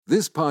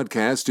This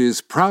podcast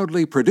is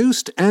proudly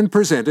produced and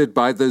presented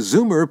by the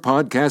Zoomer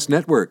Podcast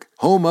Network,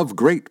 home of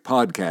great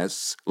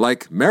podcasts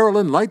like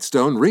Marilyn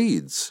Lightstone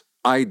Reads,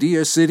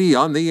 Idea City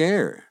on the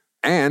Air,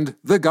 and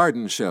The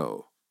Garden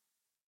Show.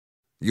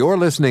 You're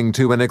listening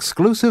to an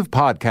exclusive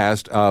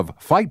podcast of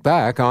Fight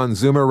Back on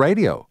Zoomer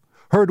Radio,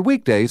 heard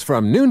weekdays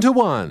from noon to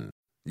 1.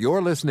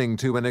 You're listening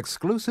to an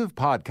exclusive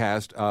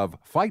podcast of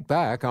Fight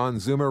Back on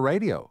Zoomer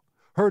Radio,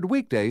 heard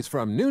weekdays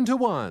from noon to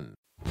 1.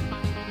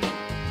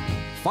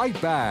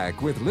 Fight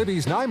Back with Libby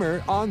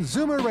Znaimer on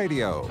Zoomer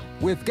Radio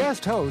with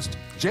guest host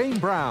Jane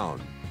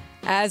Brown.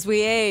 As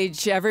we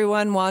age,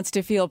 everyone wants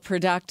to feel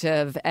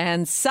productive,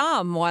 and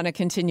some want to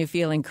continue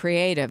feeling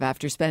creative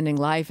after spending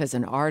life as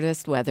an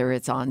artist, whether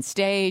it's on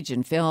stage,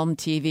 in film,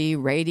 TV,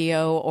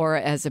 radio, or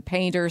as a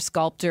painter,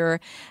 sculptor,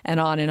 and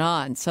on and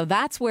on. So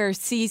that's where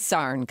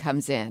CSARN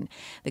comes in.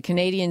 The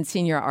Canadian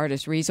Senior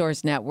Artist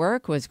Resource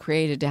Network was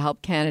created to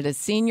help Canada's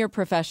senior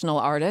professional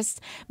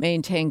artists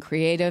maintain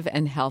creative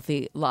and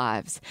healthy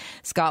lives.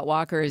 Scott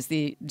Walker is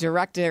the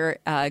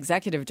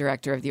executive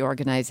director of the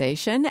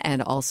organization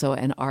and also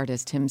an artist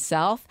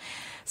himself.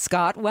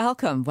 Scott,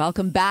 welcome.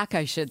 Welcome back,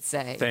 I should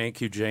say.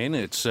 Thank you, Jane.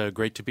 It's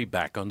great to be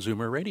back on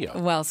Zoomer Radio.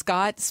 Well,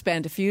 Scott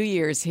spent a few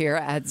years here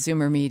at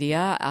Zoomer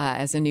Media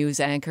as a news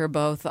anchor,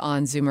 both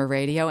on Zoomer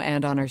Radio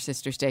and on our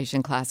sister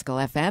station, Classical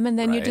FM. And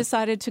then you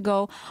decided to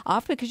go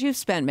off because you've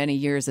spent many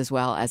years as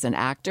well as an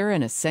actor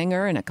and a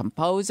singer and a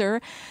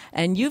composer.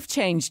 And you've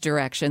changed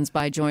directions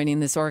by joining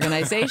this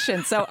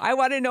organization. So I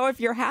want to know if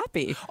you're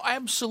happy.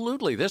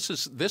 Absolutely. This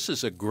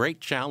is a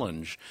great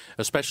challenge,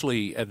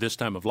 especially at this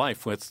time of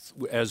life with,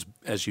 as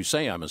you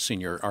say, I'm a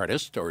senior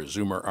artist or a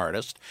Zoomer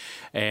artist,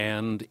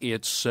 and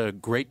it's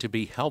great to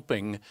be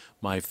helping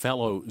my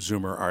fellow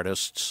Zoomer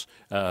artists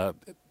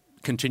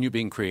continue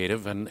being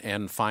creative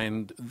and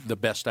find the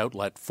best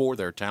outlet for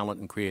their talent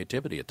and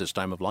creativity at this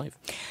time of life.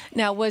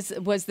 Now,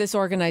 was this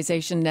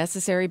organization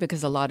necessary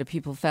because a lot of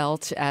people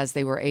felt as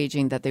they were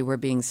aging that they were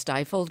being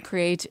stifled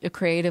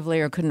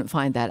creatively or couldn't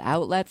find that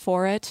outlet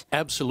for it?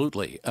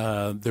 Absolutely.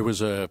 There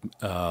was a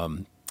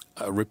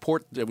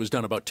report that was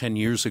done about 10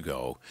 years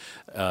ago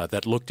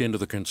that looked into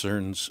the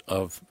concerns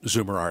of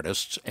Zoomer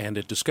artists, and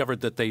it discovered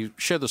that they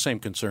share the same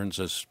concerns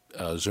as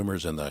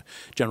Zoomers in the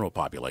general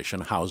population: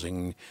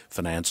 housing,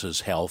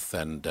 finances, health,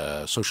 and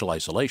social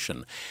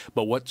isolation.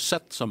 But what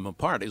sets them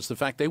apart is the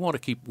fact they want to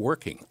keep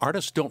working.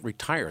 Artists don't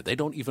retire. They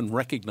don't even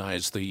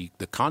recognize the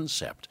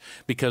concept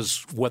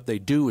because what they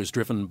do is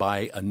driven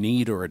by a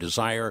need or a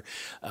desire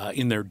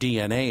in their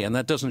DNA, and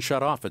that doesn't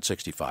shut off at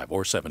 65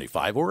 or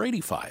 75 or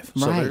 85.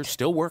 So they're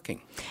still working.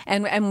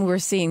 And we're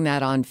seeing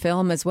that on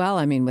film as well.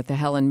 I mean, with the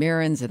Helen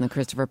Mirrens and the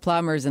Christopher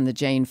Plummers and the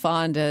Jane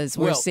Fondas,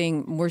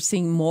 we're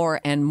seeing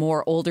more and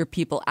more older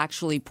people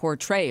actually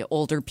portray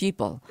older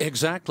people.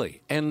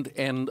 Exactly.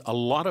 And a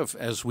lot of,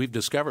 as we've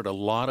discovered, a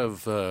lot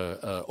of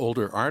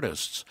older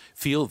artists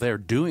feel they're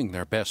doing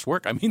their best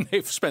work. I mean,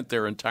 they've spent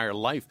their entire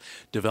life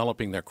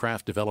developing their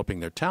craft, developing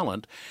their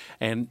talent,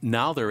 and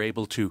now they're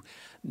able to,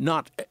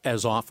 not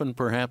as often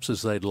perhaps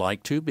as they'd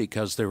like to,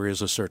 because there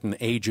is a certain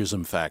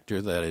ageism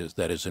factor that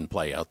is in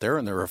play out there,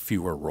 and there are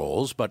fewer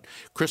roles. But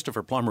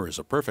Christopher Plummer is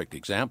a perfect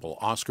example.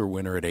 Oscar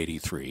winner at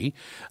 83.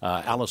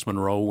 Alice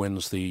Munro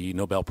wins the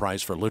Nobel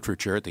Prize for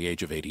Literature at the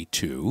age of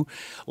 82.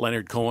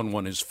 Leonard Cohen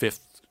won his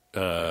fifth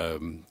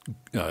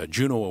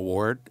Juno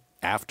Award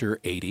after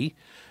 80.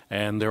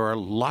 And there are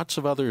lots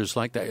of others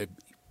like that.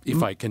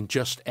 If I can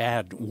just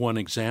add one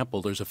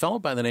example, there's a fellow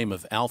by the name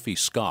of Alfie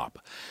Scop.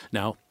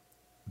 Now,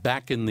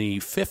 back in the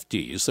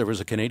 50s, there was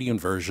a Canadian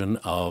version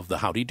of the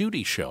Howdy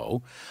Doody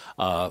show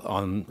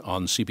on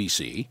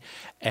CBC,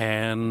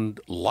 and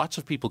lots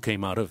of people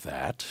came out of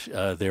that.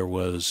 There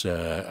was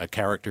a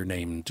character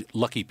named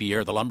Lucky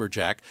Pierre the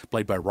Lumberjack,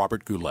 played by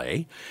Robert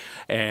Goulet,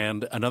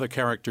 and another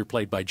character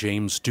played by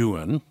James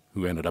Doohan,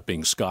 who ended up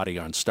being Scotty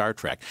on Star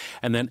Trek.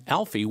 And then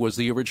Alfie was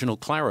the original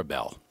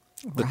Clarabelle,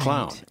 the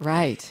clown.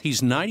 Right.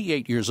 He's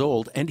 98 years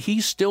old, and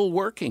he's still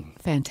working.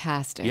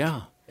 Fantastic.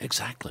 Yeah,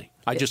 exactly.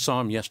 I just saw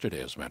him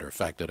yesterday, as a matter of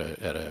fact, at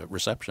a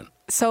reception.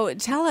 So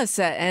tell us,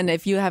 and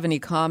if you have any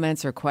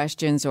comments or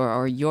questions,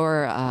 or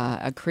you're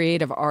a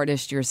creative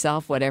artist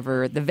yourself,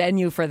 whatever the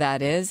venue for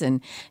that is,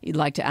 and you'd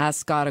like to ask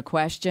Scott a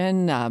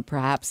question,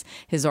 perhaps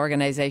his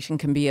organization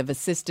can be of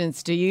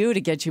assistance to you to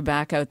get you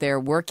back out there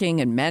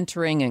working and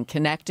mentoring and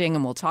connecting,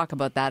 and we'll talk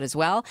about that as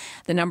well.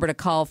 The number to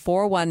call,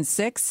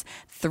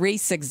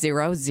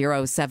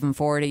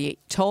 416-360-0740,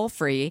 toll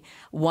free,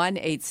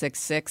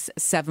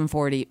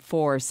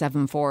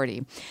 1-866-740-4740.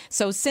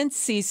 So since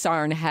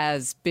CSARN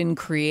has been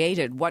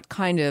created, what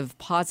kind of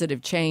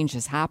positive change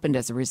has happened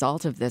as a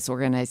result of this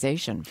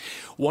organization?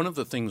 One of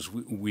the things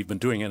we've been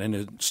doing, and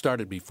it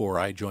started before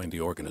I joined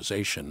the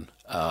organization,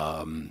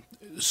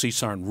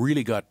 CSARN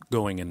really got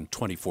going in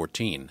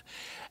 2014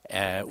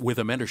 with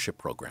a mentorship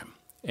program.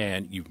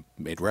 And you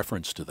made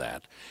reference to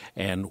that.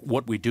 And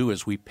what we do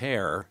is we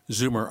pair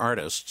Zoomer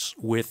artists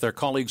with their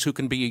colleagues who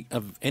can be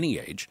of any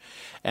age,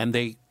 and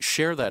they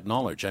share that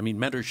knowledge. I mean,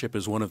 mentorship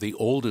is one of the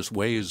oldest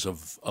ways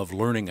of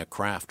learning a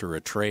craft or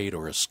a trade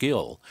or a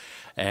skill.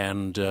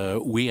 And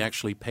we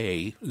actually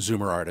pay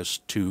Zoomer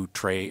artists to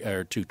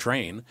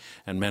train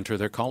and mentor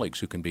their colleagues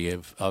who can be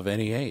of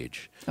any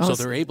age. So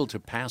they're able to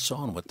pass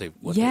on what they've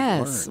learned.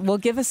 Yes. Well,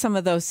 give us some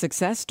of those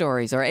success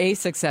stories, or a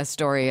success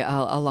story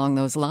along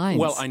those lines.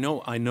 Well, I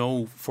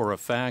know for a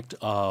fact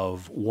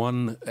of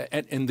one,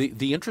 and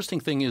the interesting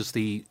thing is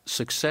the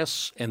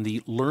success and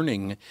the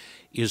learning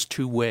is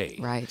two-way.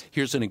 Right.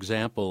 Here's an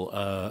example.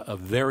 A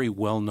very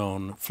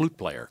well-known flute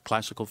player,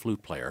 classical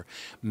flute player,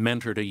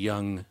 mentored a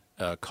young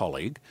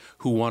colleague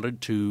who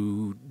wanted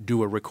to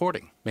do a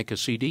recording, make a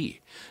CD.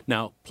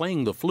 Now,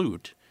 playing the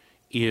flute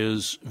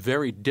is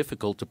very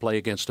difficult to play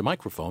against a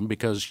microphone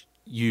because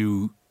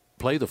you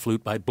play the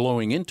flute by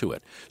blowing into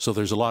it. So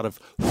there's a lot of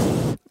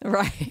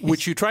right,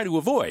 which you try to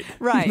avoid.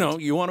 Right.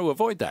 You want to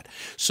avoid that.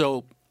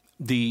 So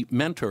the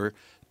mentor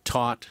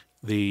taught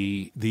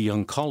the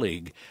young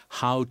colleague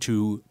how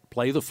to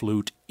play the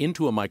flute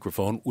into a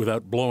microphone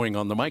without blowing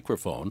on the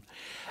microphone.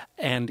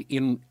 And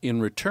in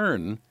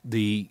return,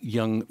 the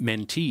young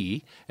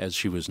mentee, as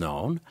she was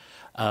known,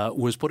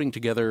 was putting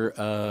together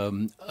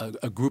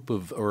a group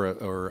of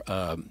or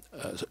a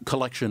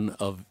collection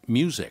of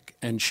music,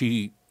 and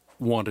she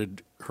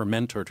wanted her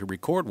mentor to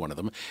record one of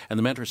them. And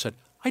the mentor said,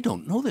 "I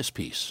don't know this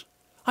piece.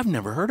 I've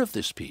never heard of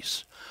this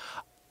piece.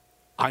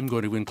 I'm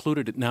going to include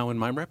it now in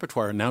my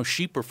repertoire." And now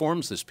she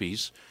performs this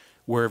piece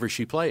wherever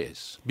she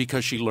plays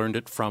because she learned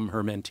it from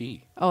her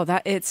mentee. Oh,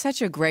 it's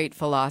such a great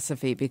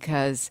philosophy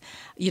because,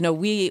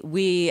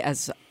 we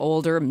as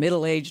older,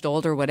 middle-aged,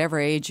 older, whatever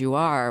age you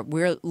are,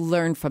 we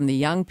learn from the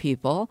young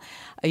people,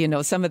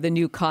 some of the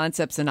new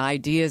concepts and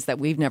ideas that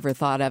we've never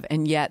thought of.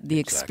 And yet the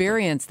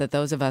experience that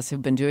those of us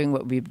who've been doing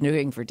what we've been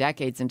doing for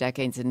decades and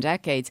decades and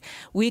decades,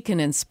 we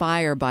can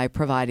inspire by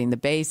providing the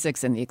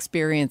basics and the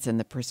experience and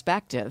the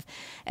perspective.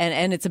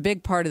 And it's a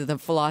big part of the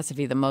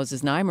philosophy that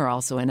Moses Neimer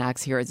also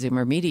enacts here at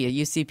Zoomer Media.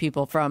 You see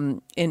people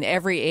in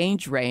every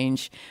age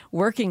range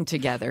working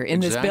together in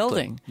this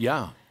building.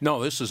 Yeah.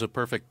 No, this is a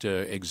perfect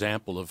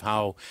example of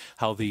how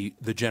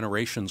the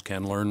generations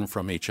can learn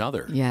from each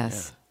other.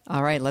 Yes. Yeah.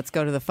 All right, let's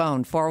go to the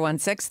phone.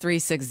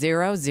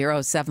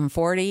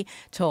 416-360-0740,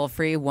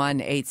 toll-free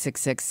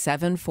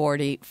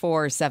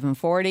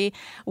 1-866-740-4740.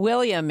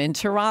 William in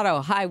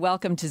Toronto. Hi,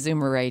 welcome to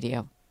Zoomer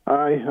Radio.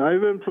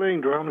 I've been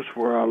playing drums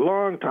for a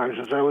long time,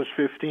 since I was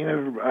 15.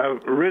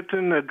 I've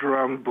written a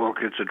drum book.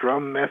 It's a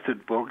drum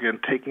method book,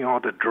 and taking all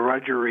the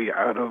drudgery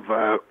out of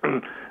all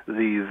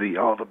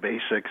the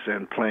basics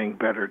and playing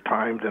better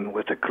timed than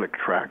with a click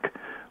track.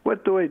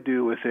 What do I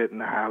do with it,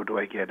 and how do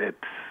I get it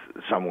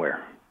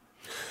somewhere?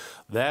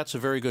 That's a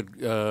very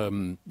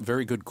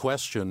good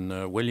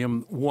question,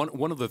 William.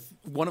 One of the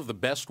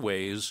best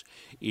ways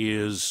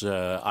is,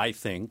 I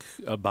think,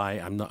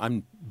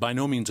 I'm by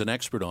no means an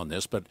expert on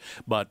this, but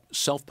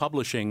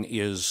self-publishing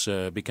is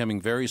becoming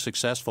very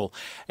successful.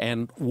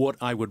 And what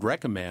I would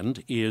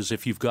recommend is,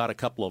 if you've got a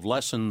couple of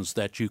lessons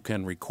that you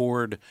can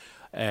record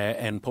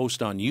and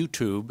post on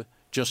YouTube,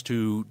 just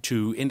to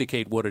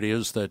indicate what it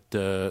is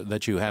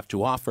that you have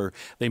to offer,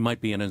 they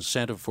might be an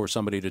incentive for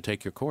somebody to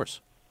take your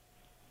course.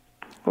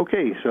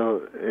 Okay,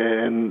 so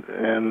and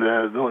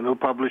no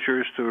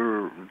publishers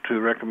to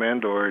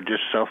recommend, or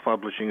just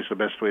self-publishing is the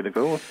best way to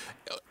go?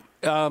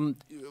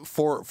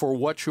 For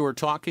what you're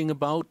talking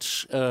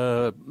about,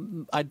 I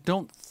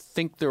don't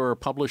think there are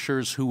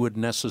publishers who would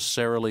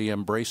necessarily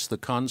embrace the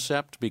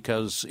concept,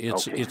 because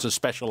it's a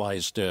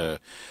specialized thing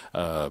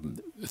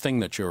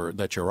that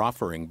you're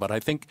offering. But I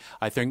think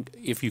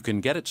if you can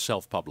get it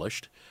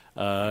self-published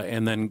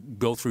and then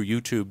go through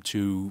YouTube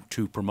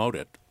to promote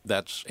it,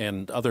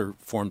 and other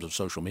forms of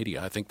social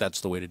media, I think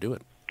that's the way to do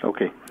it.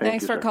 Okay.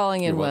 Thanks for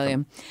calling in, You're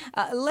William.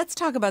 Let's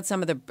talk about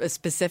some of the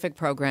specific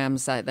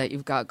programs that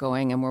you've got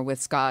going. And we're with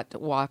Scott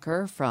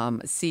Walker from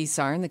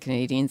CSARN, the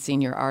Canadian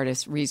Senior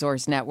Artist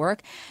Resource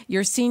Network.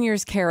 Your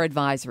Seniors Care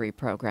Advisory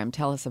Program.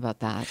 Tell us about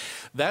that.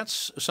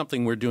 That's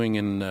something we're doing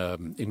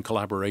in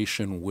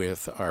collaboration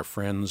with our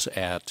friends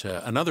at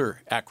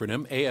another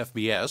acronym,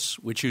 AFBS,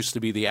 which used to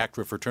be the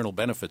Actra Fraternal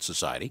Benefit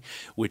Society,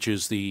 which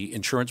is the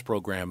insurance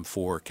program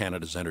for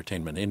Canada's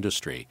entertainment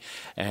industry.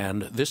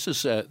 And this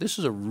is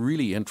a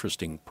really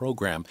interesting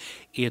program.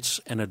 It's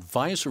an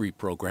advisory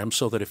program,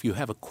 so that if you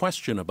have a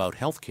question about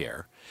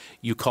healthcare,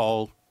 you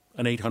call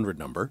an 800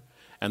 number,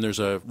 and there's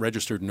a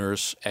registered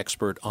nurse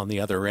expert on the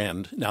other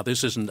end. Now,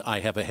 this isn't, I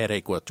have a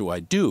headache, what do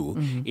I do?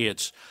 Mm-hmm.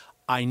 It's,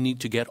 I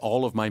need to get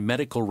all of my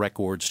medical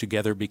records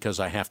together because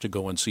I have to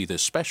go and see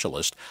this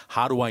specialist.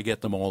 How do I get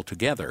them all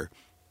together?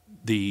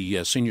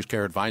 The Seniors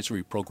Care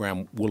Advisory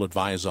Program will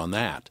advise on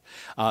that.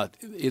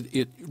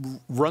 It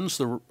runs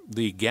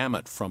the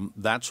gamut from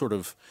that sort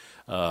of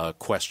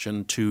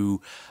question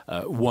to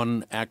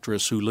one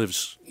actress who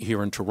lives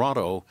here in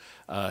Toronto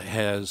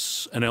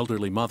has an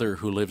elderly mother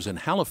who lives in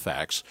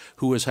Halifax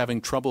who is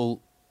having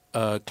trouble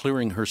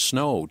clearing her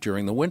snow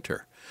during the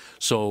winter.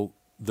 So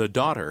the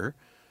daughter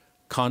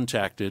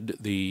contacted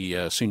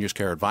the Seniors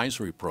Care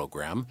Advisory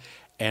Program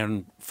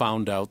and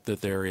found out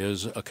that there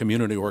is a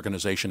community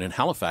organization in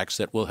Halifax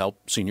that will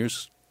help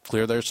seniors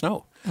clear their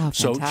snow. Oh,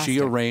 so fantastic.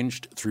 she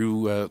arranged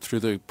through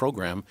the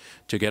program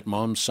to get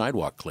Mom's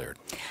sidewalk cleared.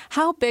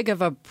 How big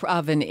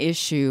of an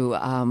issue,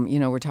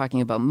 we're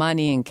talking about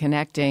money and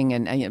connecting,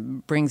 and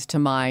it brings to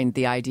mind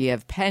the idea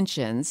of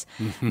pensions.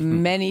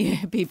 Many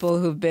people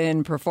who've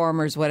been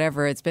performers,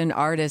 whatever, it's been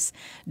artists,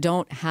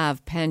 don't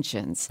have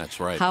pensions. That's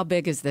right. How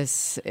big is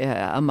this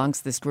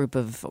amongst this group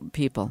of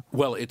people?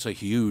 Well, it's a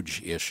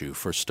huge issue.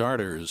 For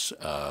starters,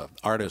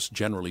 artists,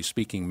 generally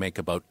speaking, make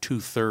about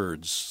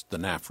 2/3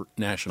 the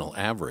national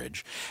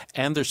average.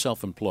 And they're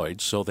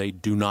self-employed, so they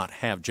do not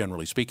have,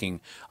 generally speaking,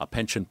 a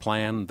pension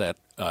plan that,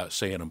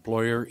 say, an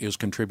employer is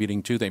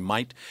contributing to. They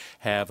might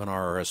have an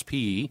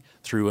RRSP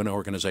through an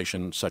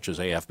organization such as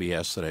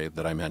AFBS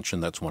that I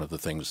mentioned. That's one of the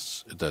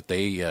things that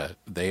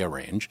they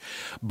arrange.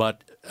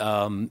 But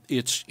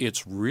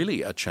it's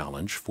really a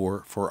challenge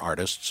for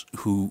artists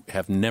who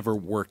have never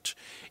worked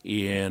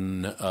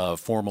in a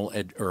formal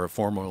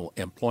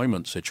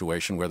employment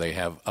situation where they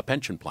have a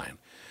pension plan.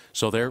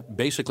 So they're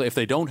basically, if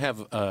they don't have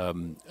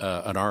an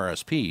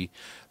RSP,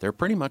 they're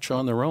pretty much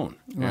on their own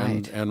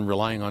and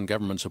relying on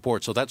government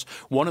support. So that's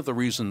one of the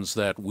reasons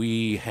that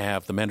we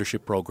have the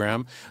mentorship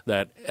program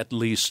that at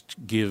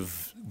least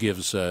gives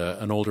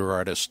an older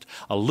artist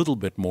a little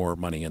bit more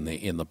money in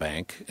the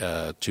bank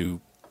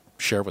to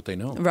share what they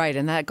know. Right,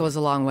 and that goes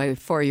a long way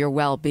for your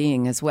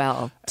well-being as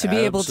well. To be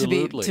able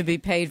to be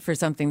paid for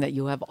something that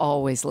you have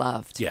always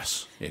loved.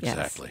 Yes,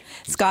 exactly.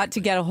 Yes. Scott, to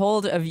get a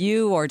hold of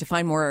you or to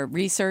find more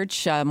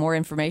research, more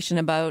information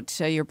about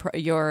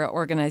your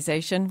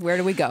organization, where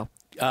do we go?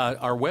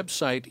 Our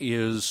website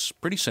is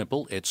pretty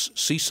simple. It's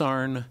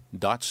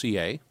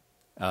csarn.ca.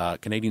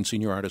 Canadian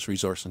Senior Artist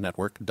Resource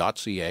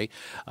Network.ca,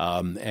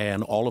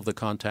 and all of the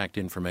contact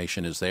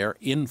information is there.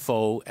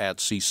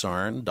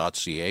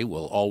 info@csarn.ca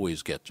will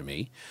always get to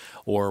me.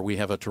 Or we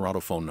have a Toronto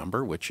phone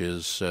number, which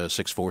is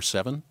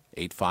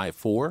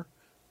 647-854-1434.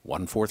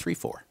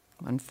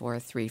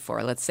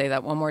 1434. Let's say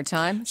that one more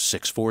time.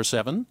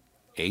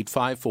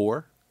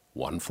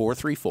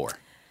 647-854-1434.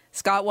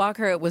 Scott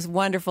Walker, it was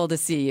wonderful to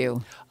see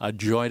you. A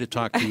joy to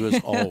talk to you as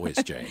always,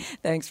 Jane.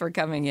 Thanks for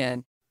coming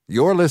in.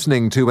 You're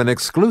listening to an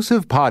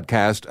exclusive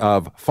podcast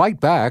of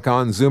Fight Back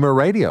on Zoomer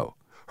Radio.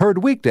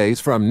 Heard weekdays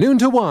from noon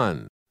to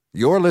 1.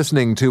 You're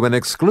listening to an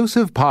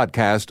exclusive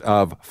podcast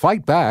of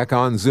Fight Back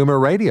on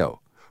Zoomer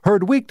Radio.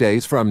 Heard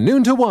weekdays from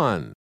noon to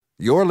 1.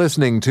 You're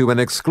listening to an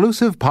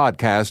exclusive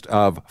podcast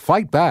of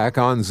Fight Back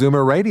on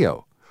Zoomer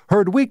Radio.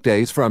 Heard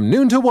weekdays from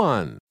noon to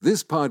 1.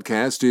 This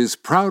podcast is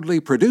proudly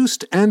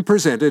produced and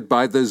presented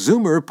by the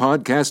Zoomer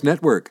Podcast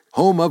Network,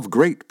 home of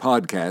great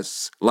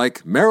podcasts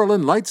like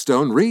Marilyn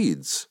Lightstone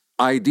Reads,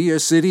 Idea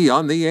City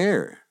on the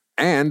Air,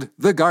 and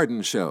The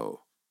Garden Show.